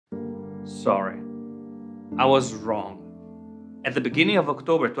Sorry, I was wrong. At the beginning of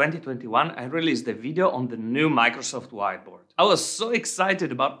October 2021, I released a video on the new Microsoft Whiteboard. I was so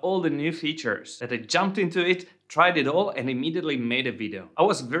excited about all the new features that I jumped into it, tried it all, and immediately made a video. I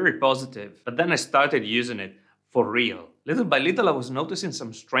was very positive, but then I started using it for real. Little by little, I was noticing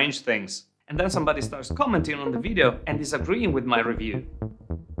some strange things. And then somebody starts commenting on the video and disagreeing with my review.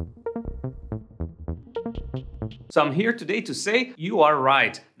 So I'm here today to say, you are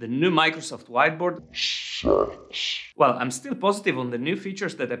right, the new Microsoft Whiteboard sucks. Well, I'm still positive on the new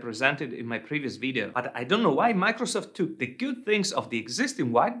features that I presented in my previous video, but I don't know why Microsoft took the good things of the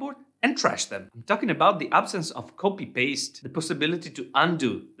existing whiteboard and trashed them. I'm talking about the absence of copy-paste, the possibility to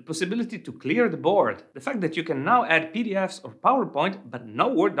undo, the possibility to clear the board, the fact that you can now add PDFs or PowerPoint, but no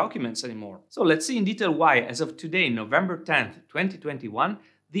Word documents anymore. So let's see in detail why, as of today, November 10th, 2021,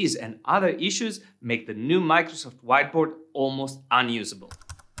 these and other issues make the new Microsoft Whiteboard almost unusable.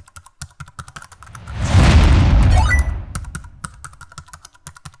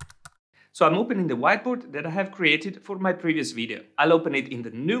 So I'm opening the whiteboard that I have created for my previous video. I'll open it in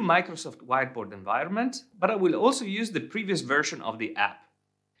the new Microsoft Whiteboard environment, but I will also use the previous version of the app.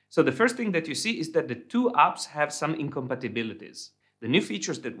 So the first thing that you see is that the two apps have some incompatibilities. The new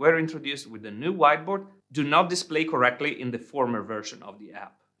features that were introduced with the new whiteboard do not display correctly in the former version of the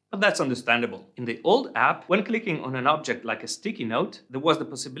app. But that's understandable. In the old app, when clicking on an object like a sticky note, there was the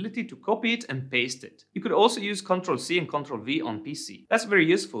possibility to copy it and paste it. You could also use Ctrl+C and Ctrl+V on PC. That's very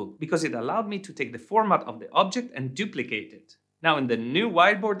useful because it allowed me to take the format of the object and duplicate it. Now in the new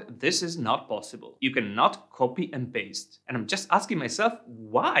whiteboard, this is not possible. You cannot copy and paste. And I'm just asking myself,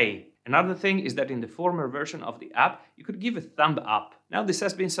 why? Another thing is that in the former version of the app, you could give a thumb up. Now this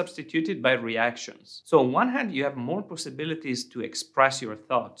has been substituted by reactions. So on one hand, you have more possibilities to express your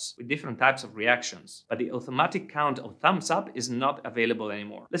thoughts with different types of reactions, but the automatic count of thumbs up is not available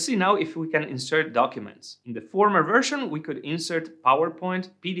anymore. Let's see now if we can insert documents. In the former version, we could insert PowerPoint,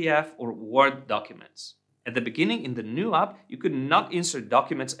 PDF, or Word documents. At the beginning, in the new app, you could not insert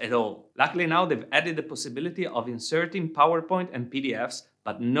documents at all. Luckily now they've added the possibility of inserting PowerPoint and PDFs,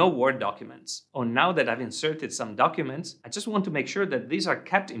 but no Word documents. Oh, now that I've inserted some documents, I just want to make sure that these are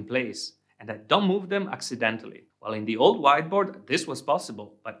kept in place and I don't move them accidentally. Well, in the old whiteboard, this was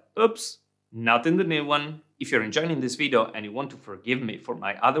possible, but oops, not in the new one. If you're enjoying this video and you want to forgive me for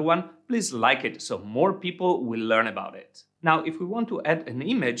my other one, please like it so more people will learn about it. Now, if we want to add an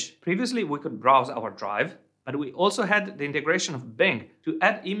image, previously we could browse our drive, but we also had the integration of Bing to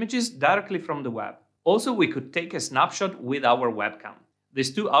add images directly from the web. Also, we could take a snapshot with our webcam.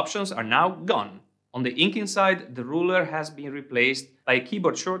 These two options are now gone. On the inking side, the ruler has been replaced by a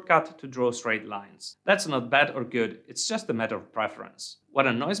keyboard shortcut to draw straight lines. That's not bad or good, it's just a matter of preference. What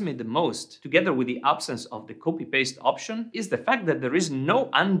annoys me the most, together with the absence of the copy-paste option, is the fact that there is no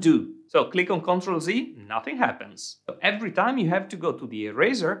undo. So click on Ctrl+Z, nothing happens. So every time you have to go to the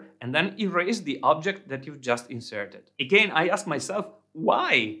eraser and then erase the object that you've just inserted. Again, I ask myself,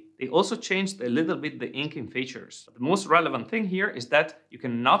 why? They also changed a little bit the inking features. But the most relevant thing here is that you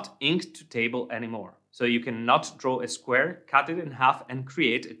cannot ink to table anymore. So you cannot draw a square, cut it in half and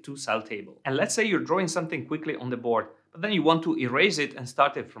create a two-cell table. And let's say you're drawing something quickly on the board, but then you want to erase it and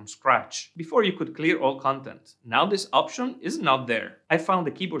start it from scratch. Before you could clear all content. Now this option is not there. I found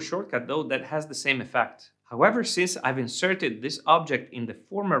a keyboard shortcut though that has the same effect. However, since I've inserted this object in the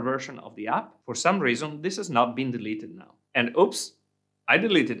former version of the app, for some reason this has not been deleted now. And oops, I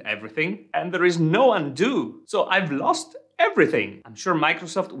deleted everything and there is no undo. So I've lost everything. I'm sure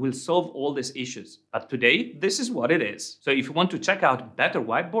Microsoft will solve all these issues, but today this is what it is. So if you want to check out better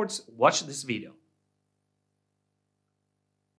whiteboards, watch this video.